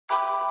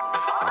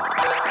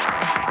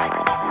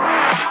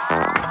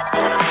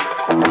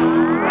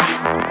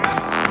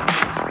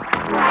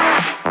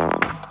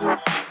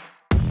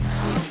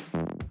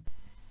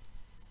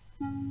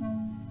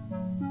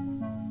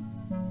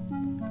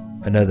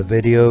another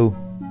video.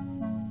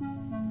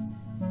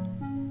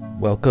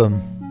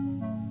 Welcome.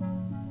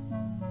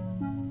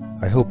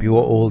 I hope you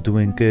are all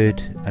doing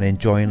good and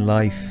enjoying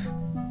life.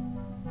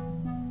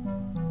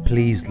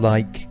 Please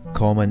like,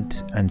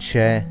 comment and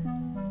share.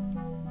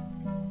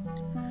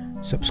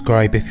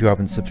 Subscribe if you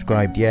haven't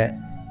subscribed yet.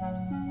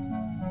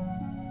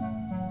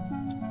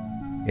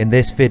 In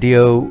this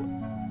video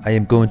I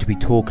am going to be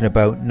talking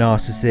about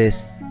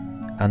narcissists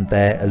and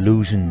their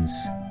illusions.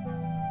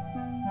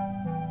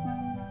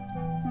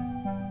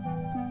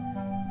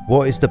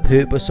 What is the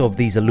purpose of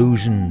these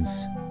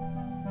illusions?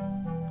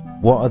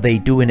 What are they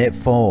doing it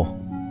for?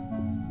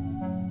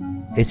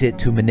 Is it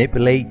to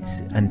manipulate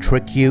and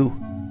trick you?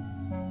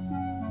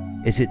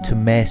 Is it to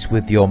mess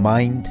with your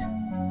mind?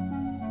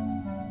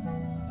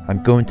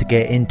 I'm going to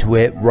get into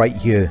it right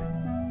here.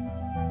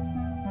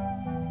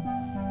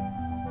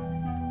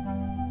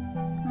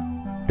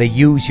 They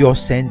use your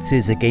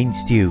senses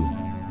against you.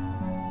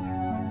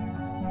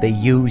 They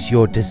use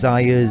your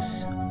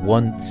desires,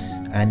 wants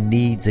and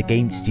needs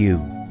against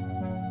you.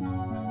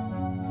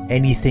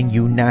 Anything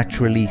you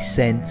naturally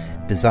sense,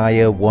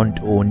 desire,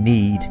 want or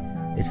need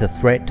is a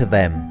threat to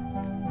them.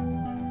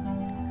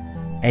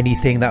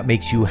 Anything that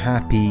makes you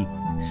happy,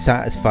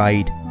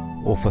 satisfied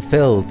or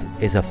fulfilled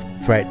is a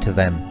threat to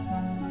them.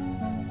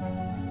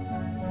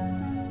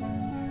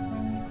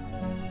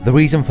 The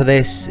reason for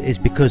this is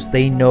because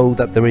they know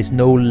that there is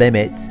no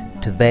limit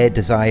to their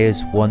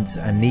desires, wants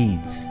and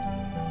needs.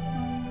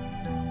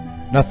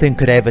 Nothing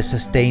could ever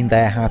sustain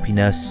their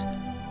happiness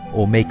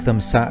or make them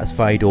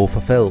satisfied or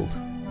fulfilled.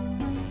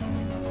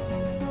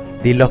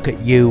 They look at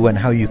you and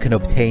how you can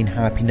obtain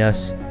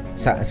happiness,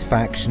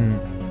 satisfaction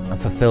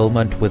and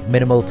fulfillment with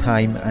minimal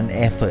time and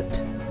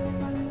effort.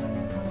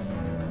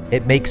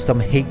 It makes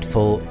them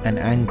hateful and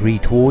angry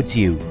towards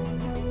you.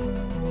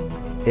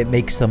 It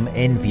makes them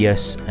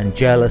envious and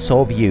jealous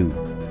of you.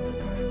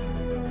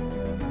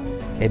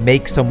 It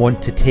makes them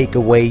want to take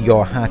away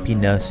your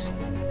happiness,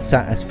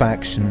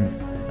 satisfaction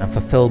and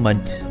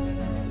fulfillment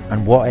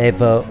and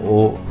whatever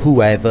or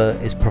whoever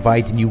is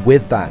providing you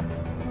with that.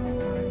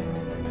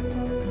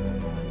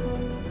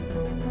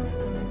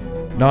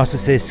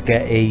 Narcissists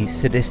get a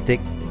sadistic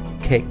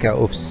kick out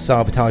of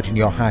sabotaging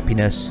your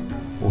happiness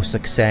or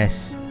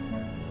success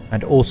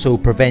and also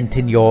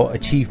preventing your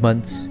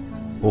achievements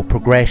or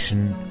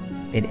progression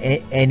in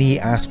any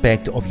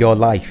aspect of your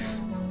life.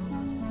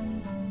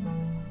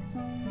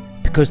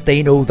 Because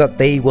they know that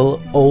they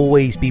will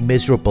always be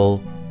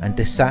miserable and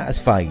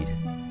dissatisfied.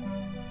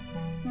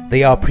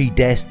 They are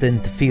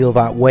predestined to feel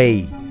that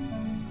way.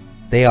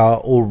 They are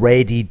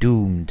already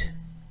doomed.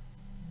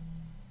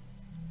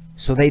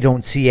 So they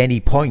don't see any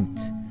point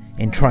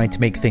in trying to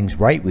make things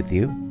right with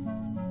you.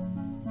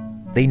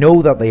 They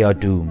know that they are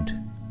doomed,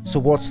 so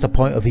what's the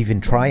point of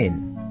even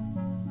trying?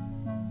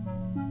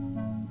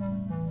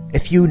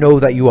 If you know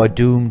that you are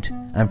doomed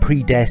and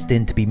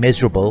predestined to be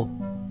miserable,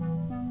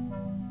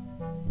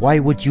 why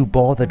would you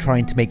bother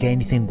trying to make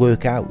anything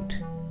work out?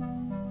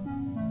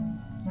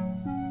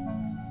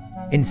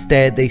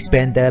 Instead, they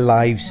spend their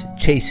lives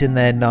chasing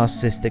their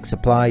narcissistic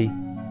supply,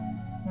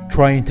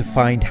 trying to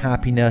find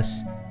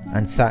happiness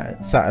and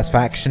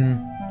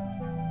satisfaction,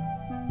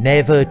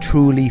 never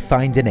truly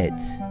finding it.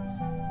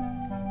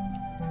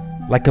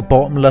 Like a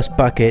bottomless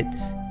bucket,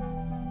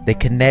 they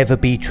can never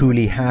be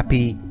truly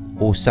happy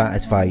or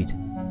satisfied.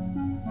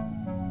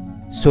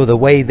 So the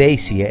way they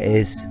see it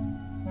is,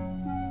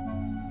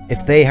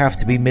 if they have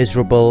to be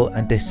miserable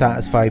and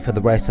dissatisfied for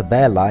the rest of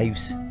their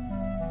lives,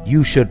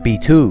 you should be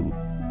too.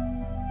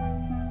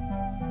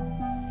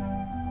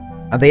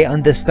 And they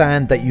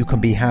understand that you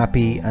can be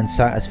happy and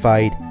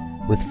satisfied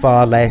with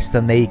far less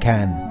than they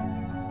can.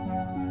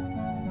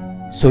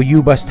 So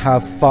you must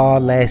have far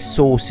less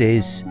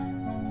sources,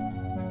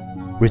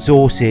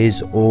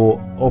 resources or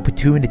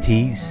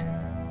opportunities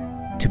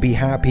to be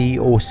happy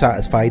or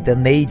satisfied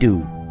than they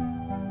do.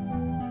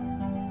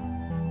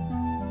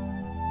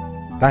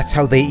 That's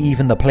how they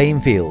even the playing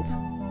field,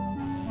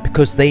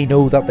 because they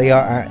know that they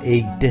are at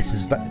a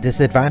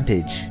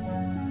disadvantage.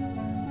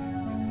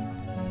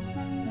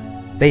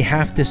 They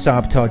have to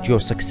sabotage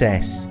your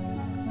success,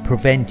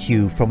 prevent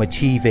you from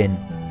achieving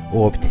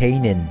or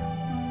obtaining.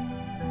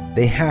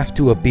 They have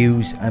to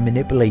abuse and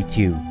manipulate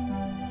you.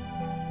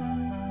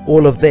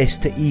 All of this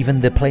to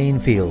even the playing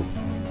field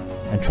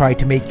and try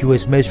to make you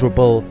as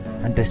miserable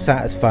and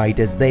dissatisfied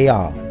as they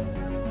are,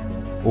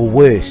 or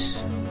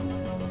worse.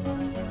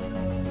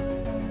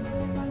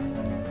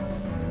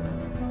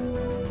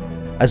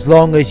 As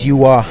long as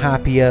you are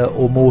happier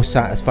or more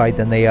satisfied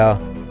than they are,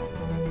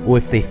 or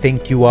if they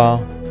think you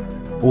are,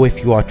 or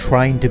if you are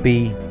trying to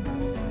be,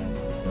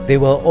 they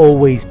will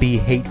always be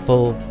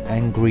hateful,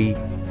 angry,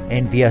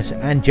 envious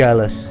and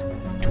jealous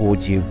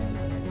towards you.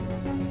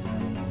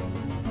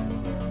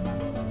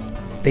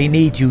 They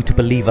need you to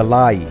believe a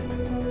lie.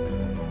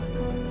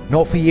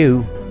 Not for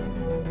you,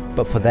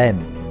 but for them.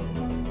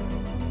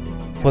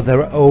 For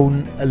their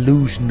own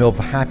illusion of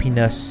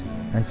happiness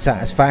and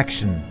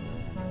satisfaction.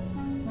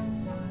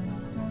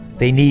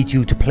 They need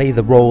you to play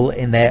the role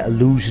in their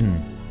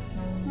illusion.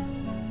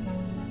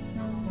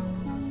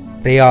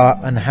 They are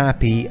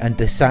unhappy and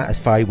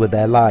dissatisfied with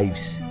their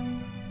lives,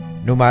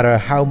 no matter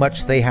how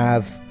much they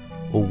have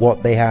or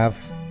what they have.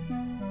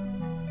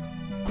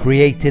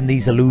 Creating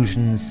these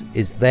illusions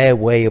is their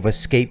way of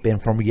escaping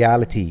from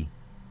reality.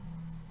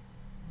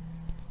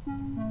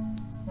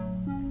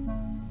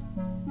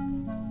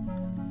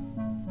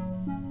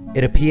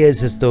 It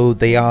appears as though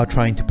they are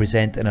trying to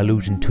present an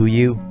illusion to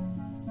you,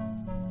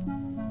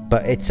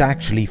 but it's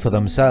actually for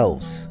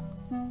themselves.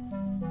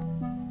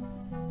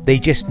 They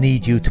just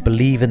need you to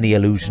believe in the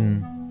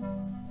illusion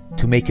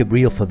to make it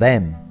real for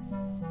them.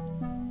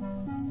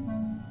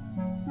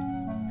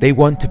 They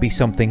want to be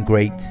something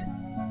great.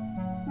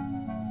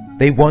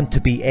 They want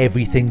to be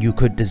everything you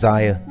could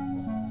desire.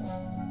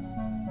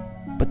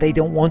 But they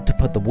don't want to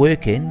put the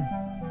work in.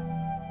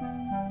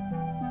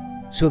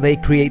 So they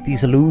create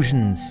these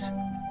illusions.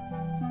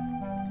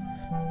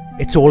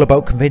 It's all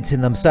about convincing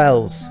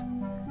themselves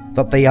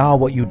that they are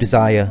what you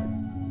desire.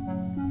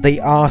 They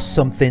are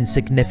something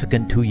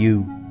significant to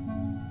you.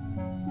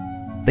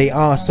 They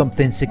are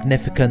something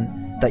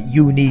significant that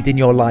you need in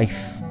your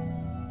life.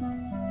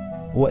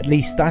 Or at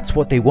least that's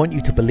what they want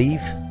you to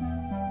believe.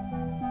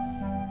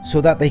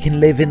 So that they can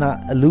live in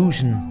that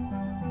illusion,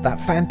 that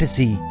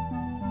fantasy,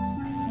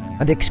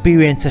 and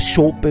experience a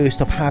short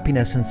burst of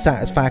happiness and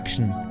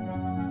satisfaction.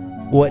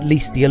 Or at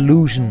least the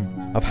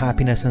illusion of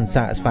happiness and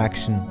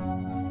satisfaction.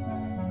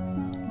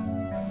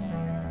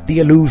 The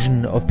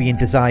illusion of being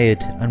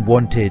desired and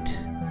wanted.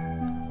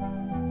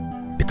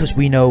 Because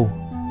we know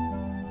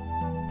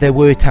there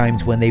were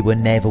times when they were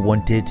never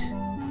wanted.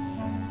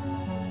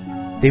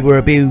 They were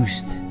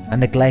abused and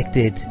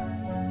neglected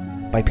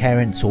by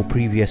parents or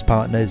previous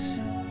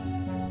partners.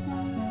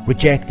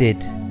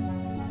 Rejected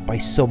by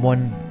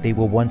someone they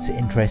were once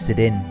interested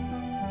in.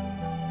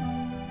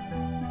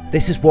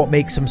 This is what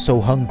makes them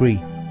so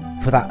hungry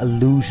for that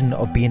illusion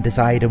of being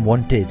desired and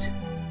wanted.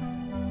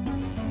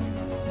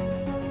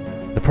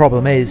 The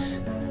problem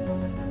is,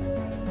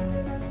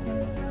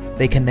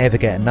 they can never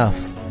get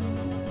enough.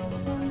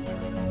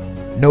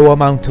 No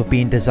amount of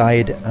being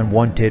desired and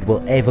wanted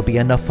will ever be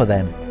enough for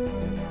them.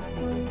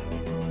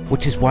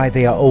 Which is why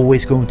they are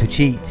always going to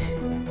cheat.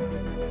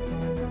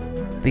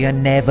 They are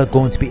never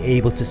going to be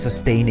able to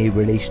sustain a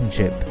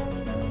relationship.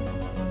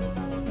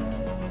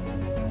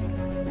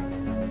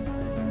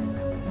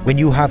 When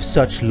you have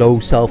such low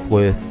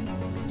self-worth,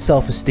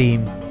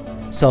 self-esteem,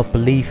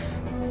 self-belief,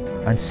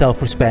 and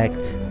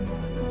self-respect,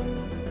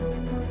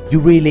 you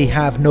really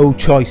have no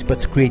choice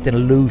but to create an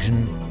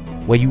illusion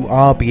where you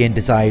are being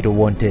desired or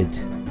wanted.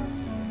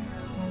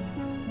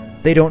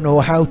 They don't know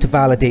how to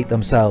validate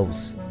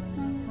themselves.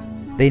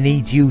 They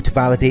need you to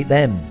validate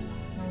them.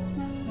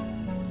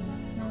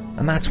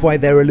 And that's why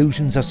their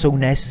illusions are so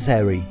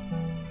necessary.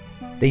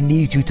 They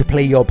need you to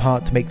play your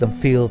part to make them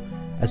feel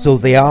as though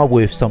they are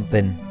worth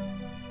something.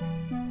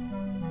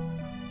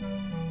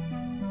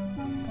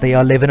 They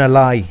are living a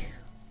lie.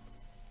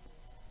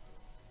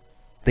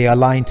 They are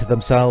lying to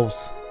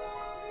themselves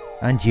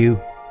and you.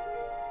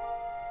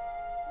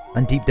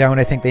 And deep down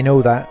I think they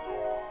know that.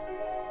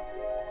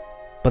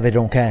 But they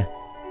don't care.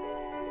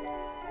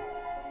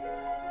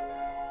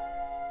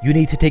 You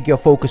need to take your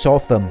focus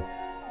off them.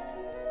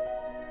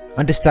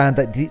 Understand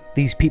that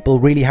these people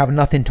really have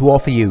nothing to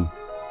offer you.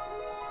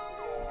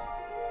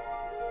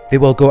 They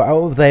will go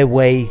out of their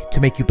way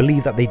to make you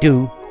believe that they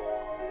do,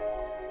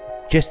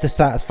 just to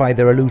satisfy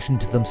their illusion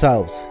to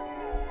themselves.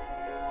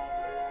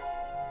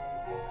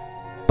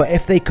 But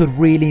if they could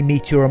really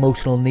meet your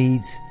emotional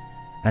needs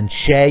and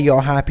share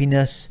your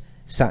happiness,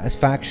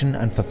 satisfaction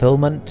and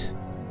fulfillment,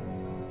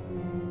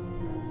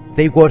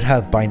 they would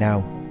have by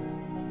now.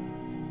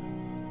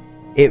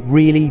 It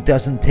really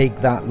doesn't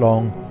take that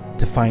long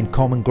to find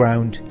common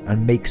ground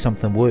and make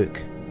something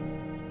work.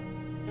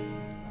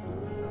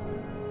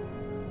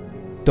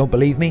 Don't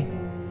believe me?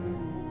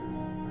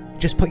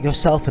 Just put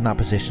yourself in that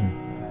position.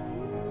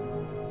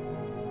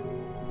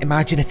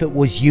 Imagine if it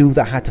was you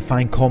that had to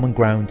find common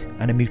ground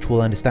and a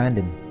mutual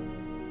understanding.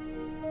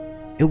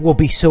 It would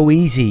be so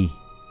easy.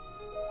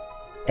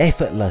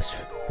 Effortless,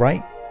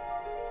 right?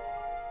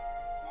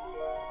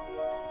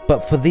 But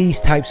for these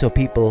types of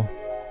people,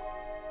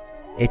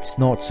 it's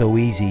not so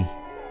easy.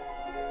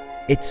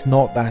 It's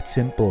not that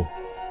simple.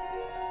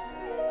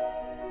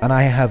 And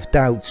I have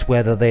doubts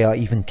whether they are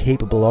even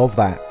capable of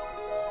that,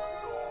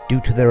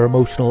 due to their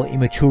emotional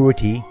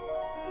immaturity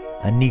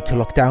and need to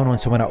look down on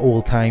someone at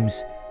all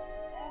times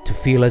to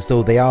feel as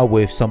though they are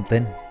worth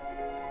something.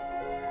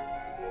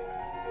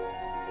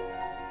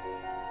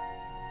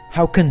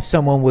 How can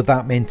someone with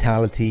that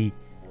mentality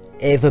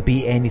ever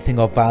be anything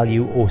of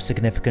value or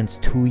significance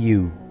to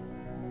you?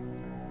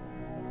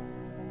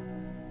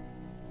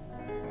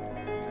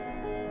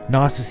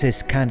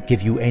 Narcissists can't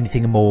give you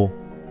anything more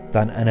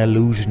than an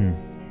illusion.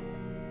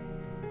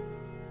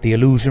 The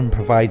illusion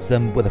provides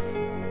them with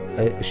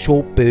a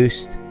short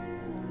burst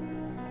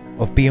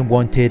of being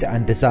wanted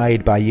and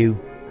desired by you.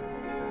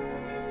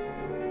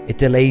 It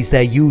delays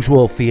their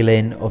usual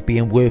feeling of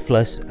being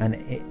worthless and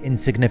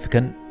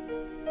insignificant,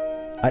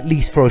 at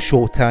least for a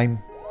short time.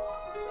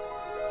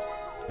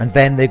 And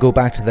then they go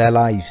back to their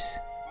lives,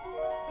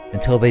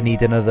 until they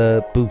need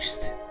another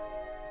boost.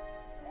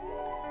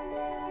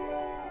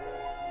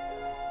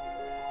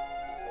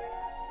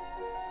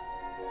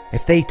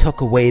 If they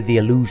took away the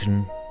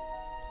illusion,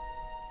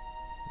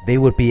 they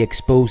would be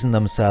exposing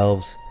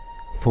themselves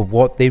for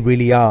what they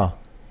really are,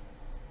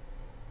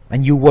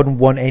 and you wouldn't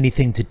want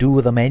anything to do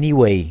with them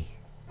anyway.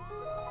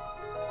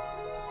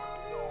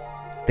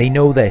 They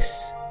know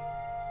this,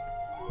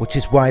 which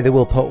is why they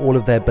will put all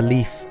of their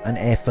belief and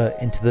effort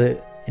into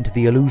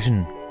the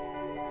illusion.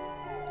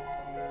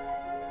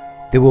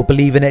 They will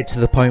believe in it to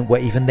the point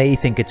where even they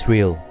think it's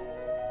real.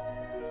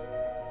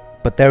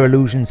 But their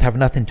illusions have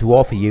nothing to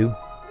offer you.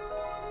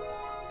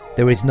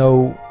 There is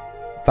no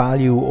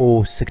value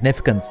or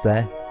significance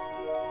there.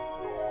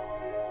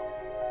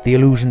 The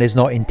illusion is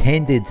not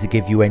intended to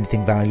give you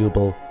anything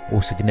valuable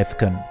or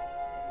significant.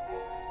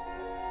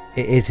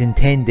 It is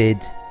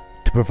intended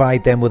to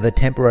provide them with a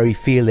temporary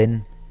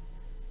feeling,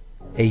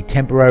 a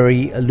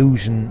temporary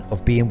illusion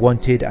of being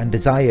wanted and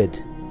desired.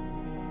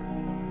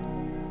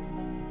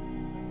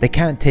 They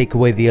can't take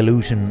away the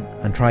illusion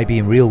and try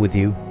being real with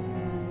you,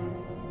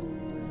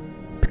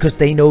 because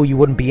they know you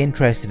wouldn't be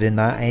interested in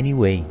that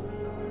anyway.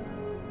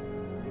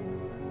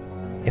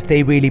 If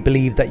they really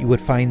believed that you would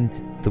find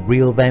the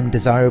real them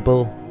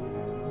desirable,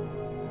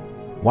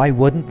 why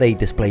wouldn't they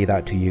display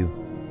that to you?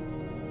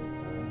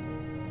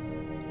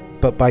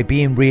 But by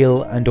being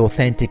real and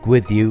authentic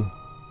with you,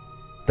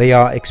 they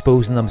are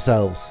exposing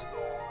themselves.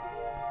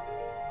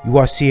 You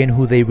are seeing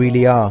who they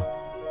really are,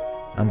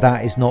 and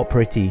that is not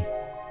pretty.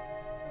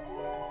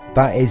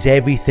 That is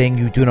everything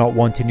you do not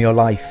want in your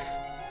life.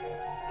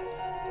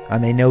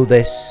 And they know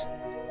this,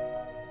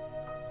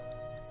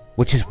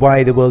 which is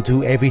why they will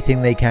do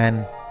everything they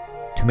can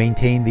to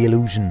maintain the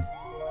illusion,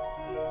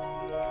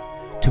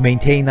 to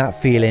maintain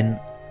that feeling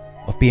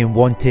of being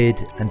wanted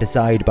and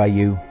desired by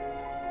you,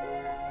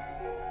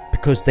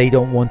 because they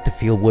don't want to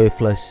feel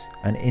worthless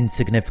and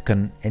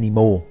insignificant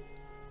anymore.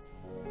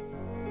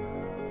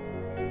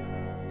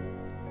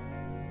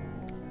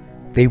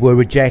 They were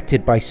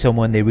rejected by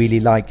someone they really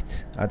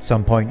liked at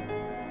some point.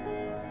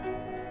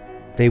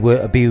 They were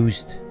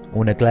abused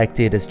or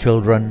neglected as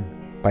children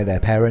by their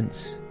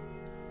parents.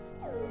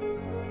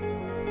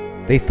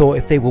 They thought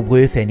if they were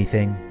worth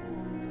anything,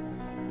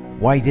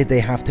 why did they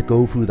have to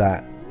go through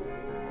that?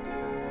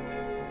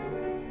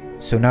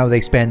 So now they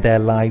spend their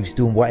lives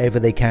doing whatever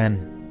they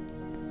can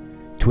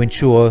to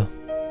ensure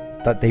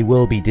that they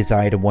will be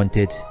desired and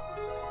wanted,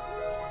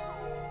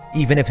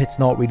 even if it's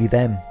not really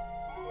them,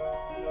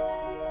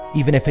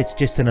 even if it's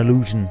just an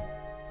illusion.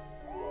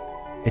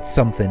 It's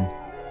something.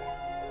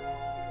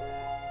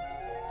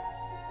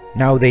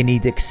 Now they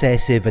need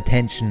excessive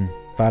attention,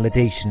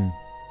 validation,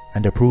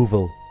 and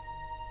approval.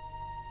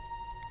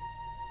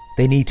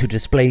 They need to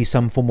display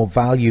some form of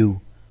value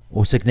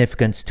or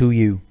significance to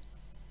you,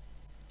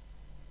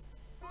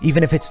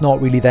 even if it's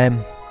not really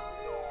them,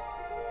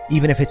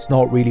 even if it's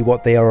not really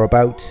what they are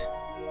about.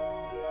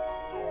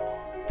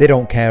 They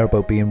don't care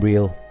about being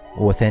real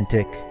or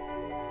authentic.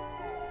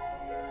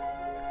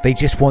 They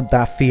just want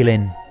that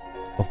feeling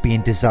of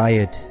being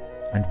desired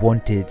and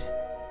wanted,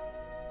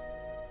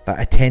 that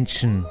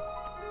attention,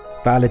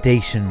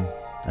 validation,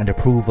 and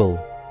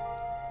approval.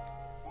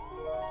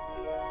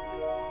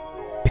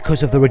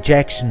 Because of the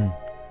rejection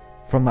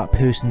from that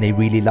person they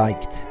really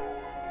liked.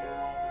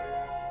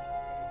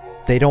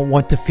 They don't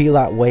want to feel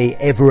that way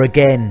ever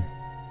again.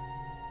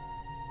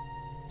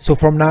 So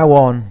from now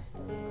on,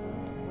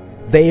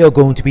 they are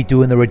going to be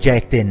doing the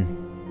rejecting,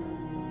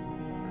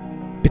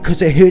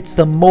 because it hurts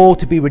them more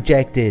to be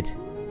rejected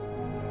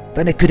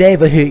than it could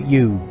ever hurt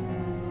you.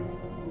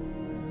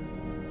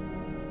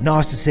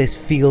 Narcissists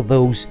feel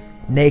those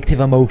negative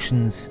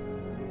emotions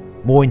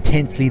more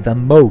intensely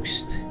than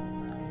most.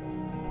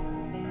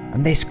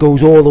 And this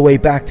goes all the way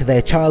back to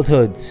their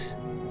childhoods,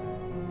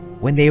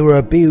 when they were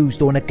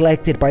abused or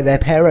neglected by their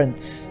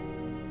parents.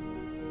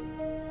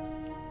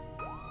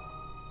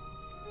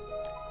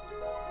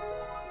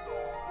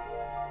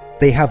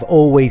 They have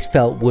always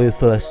felt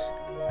worthless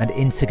and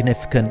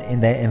insignificant in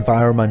their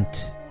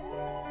environment.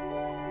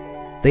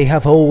 They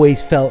have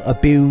always felt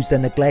abused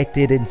and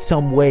neglected in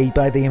some way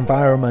by the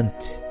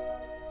environment.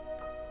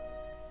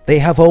 They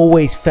have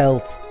always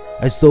felt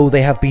as though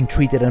they have been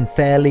treated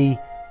unfairly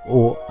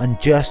or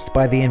unjust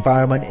by the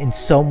environment in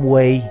some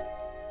way.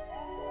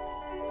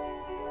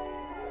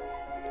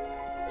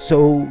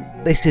 So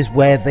this is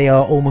where they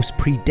are almost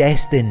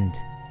predestined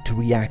to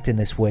react in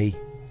this way.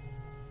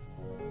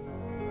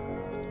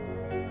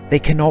 They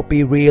cannot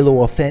be real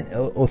or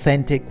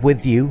authentic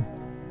with you,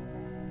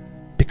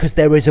 because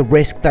there is a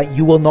risk that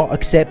you will not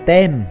accept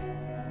them.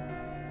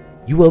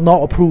 You will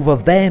not approve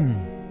of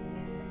them.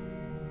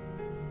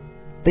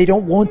 They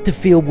don't want to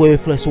feel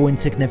worthless or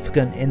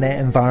insignificant in their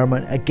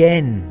environment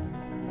again.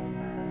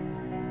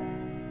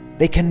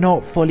 They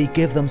cannot fully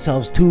give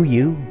themselves to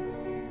you,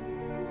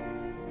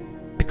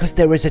 because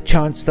there is a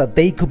chance that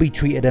they could be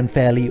treated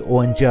unfairly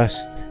or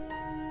unjust.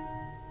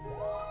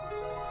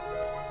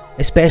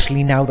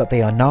 Especially now that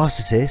they are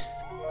narcissists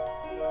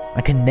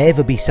and can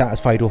never be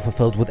satisfied or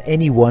fulfilled with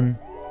anyone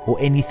or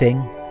anything.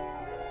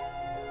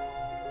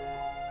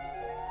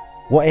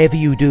 Whatever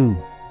you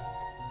do,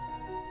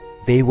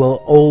 they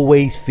will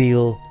always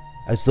feel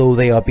as though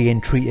they are being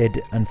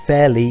treated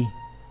unfairly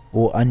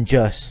or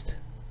unjust.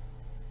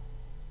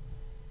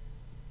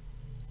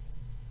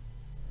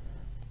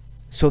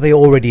 So they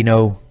already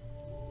know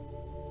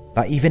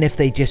that even if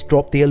they just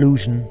drop the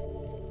illusion,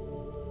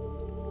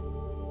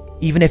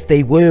 even if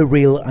they were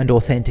real and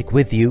authentic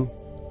with you,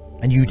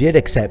 and you did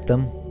accept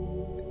them,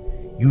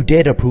 you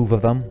did approve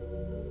of them,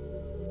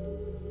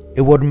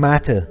 it wouldn't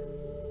matter.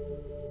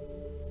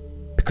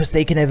 Because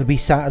they can never be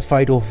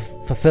satisfied or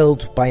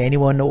fulfilled by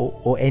anyone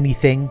or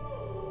anything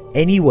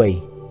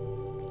anyway.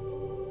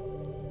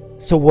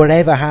 So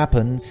whatever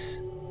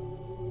happens,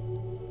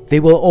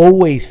 they will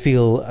always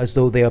feel as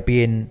though they are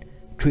being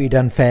treated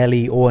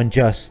unfairly or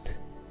unjust.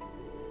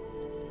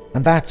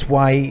 And that's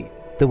why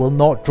they will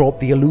not drop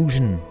the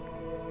illusion.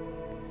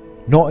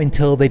 Not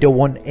until they don't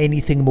want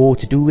anything more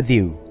to do with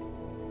you.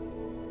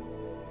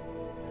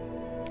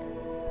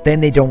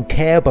 Then they don't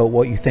care about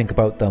what you think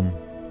about them.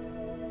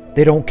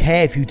 They don't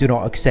care if you do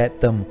not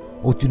accept them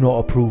or do not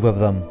approve of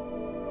them.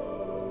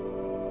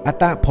 At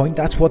that point,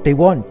 that's what they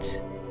want.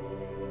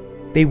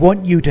 They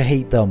want you to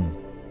hate them.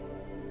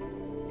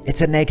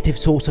 It's a negative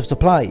source of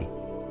supply.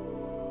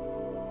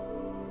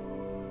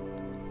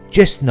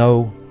 Just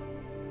know,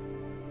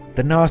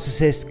 the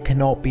narcissist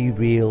cannot be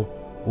real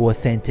or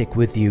authentic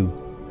with you.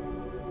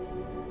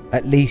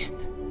 At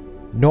least,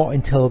 not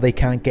until they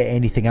can't get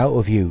anything out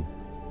of you.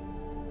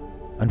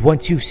 And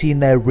once you've seen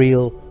their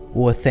real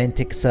or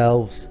authentic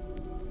selves,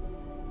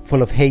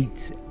 full of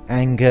hate,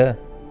 anger,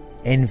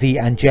 envy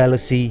and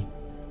jealousy,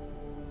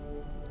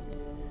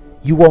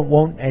 you won't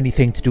want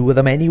anything to do with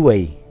them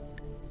anyway.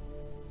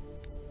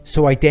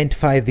 So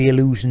identify the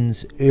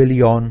illusions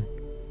early on,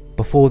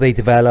 before they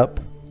develop.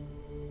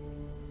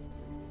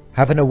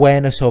 Have an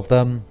awareness of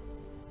them,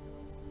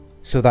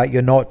 so that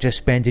you're not just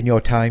spending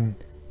your time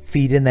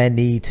feeding their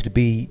need to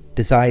be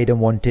desired and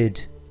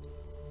wanted,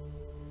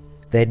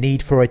 their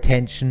need for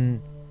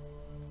attention,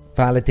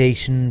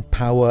 validation,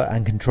 power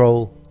and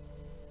control,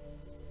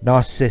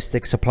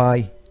 narcissistic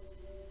supply.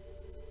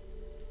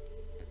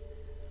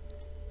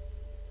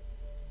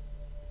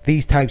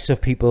 These types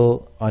of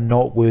people are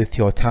not worth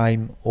your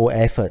time or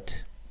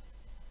effort.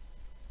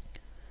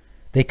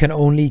 They can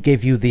only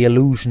give you the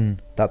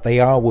illusion that they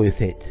are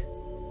worth it.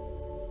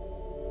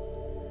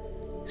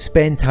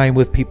 Spend time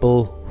with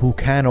people who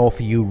can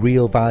offer you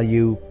real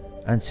value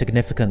and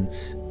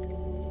significance.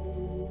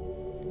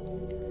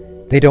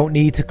 They don't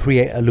need to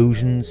create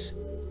illusions,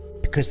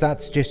 because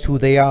that's just who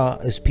they are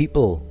as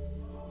people.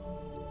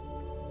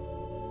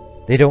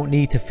 They don't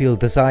need to feel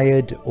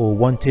desired or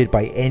wanted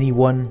by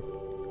anyone,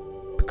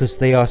 because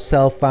they are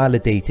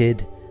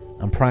self-validated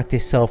and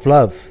practice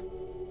self-love.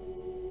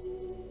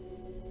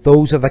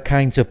 Those are the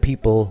kinds of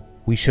people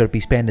we should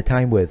be spending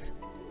time with.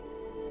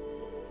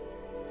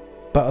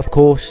 But of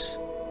course,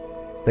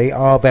 they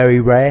are very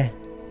rare.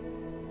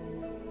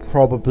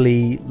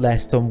 Probably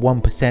less than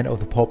 1% of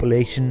the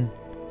population.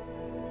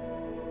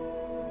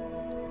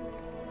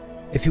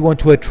 If you want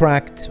to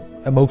attract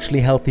emotionally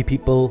healthy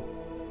people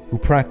who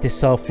practice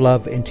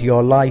self-love into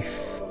your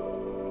life,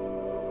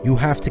 you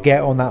have to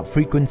get on that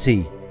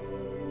frequency.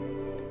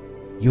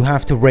 You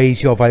have to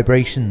raise your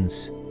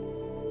vibrations.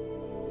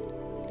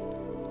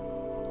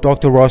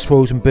 Dr. Ross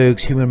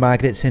Rosenberg's human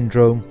magnet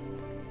syndrome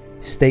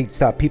states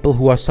that people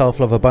who are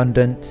self-love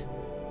abundant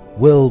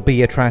will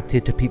be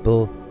attracted to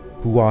people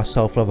who are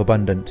self-love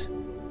abundant.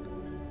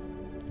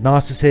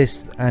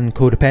 Narcissists and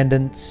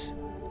codependents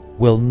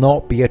will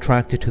not be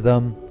attracted to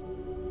them,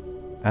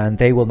 and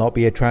they will not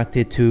be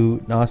attracted to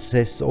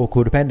narcissists or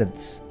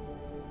codependents.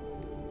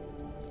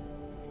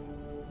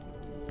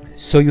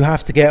 So you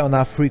have to get on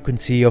that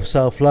frequency of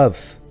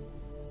self-love.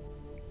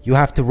 You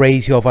have to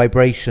raise your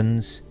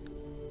vibrations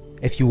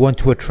if you want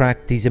to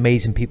attract these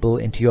amazing people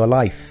into your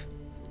life.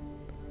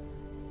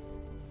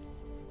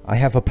 I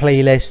have a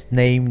playlist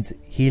named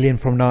Healing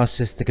from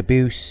Narcissistic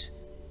Abuse,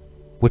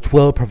 which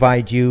will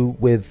provide you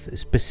with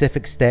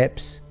specific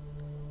steps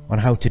on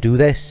how to do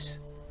this.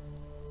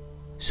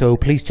 So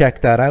please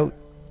check that out.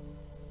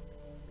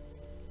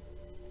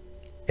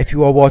 If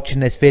you are watching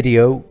this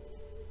video,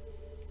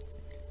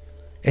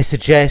 it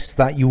suggests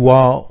that you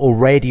are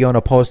already on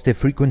a positive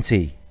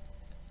frequency.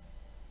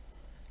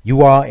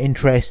 You are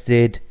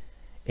interested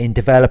in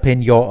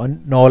developing your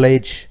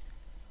knowledge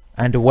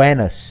and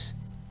awareness.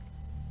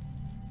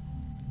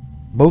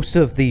 Most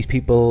of these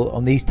people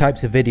on these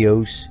types of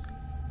videos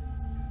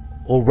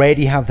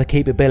already have the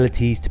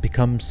capabilities to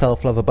become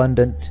self-love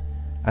abundant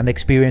and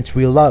experience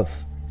real love.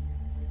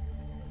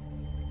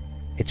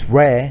 It's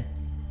rare,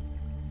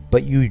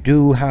 but you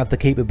do have the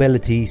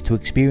capabilities to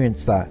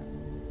experience that.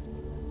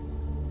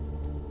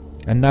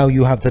 And now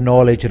you have the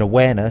knowledge and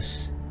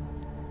awareness,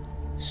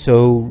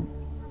 so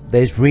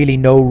there's really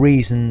no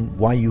reason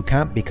why you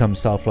can't become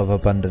self-love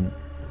abundant.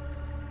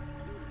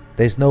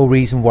 There's no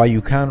reason why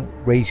you can't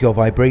raise your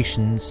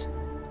vibrations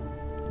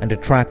and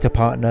attract a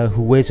partner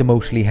who is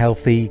emotionally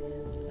healthy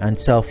and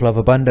self-love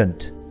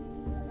abundant.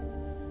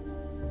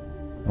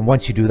 And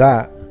once you do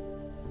that,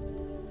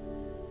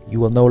 You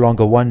will no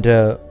longer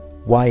wonder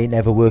why it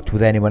never worked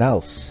with anyone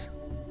else.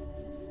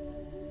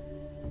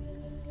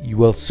 You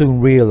will soon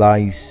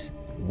realize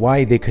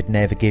why they could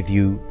never give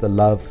you the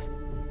love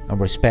and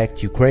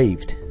respect you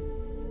craved.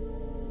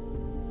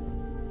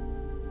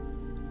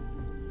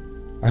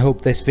 I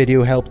hope this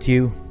video helped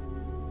you.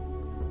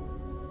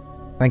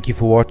 Thank you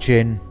for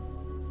watching.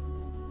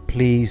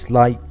 Please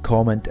like,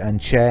 comment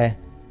and share.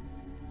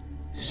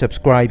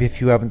 Subscribe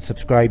if you haven't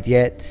subscribed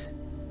yet.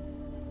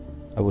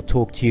 I will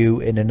talk to you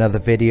in another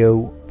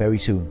video very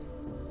soon.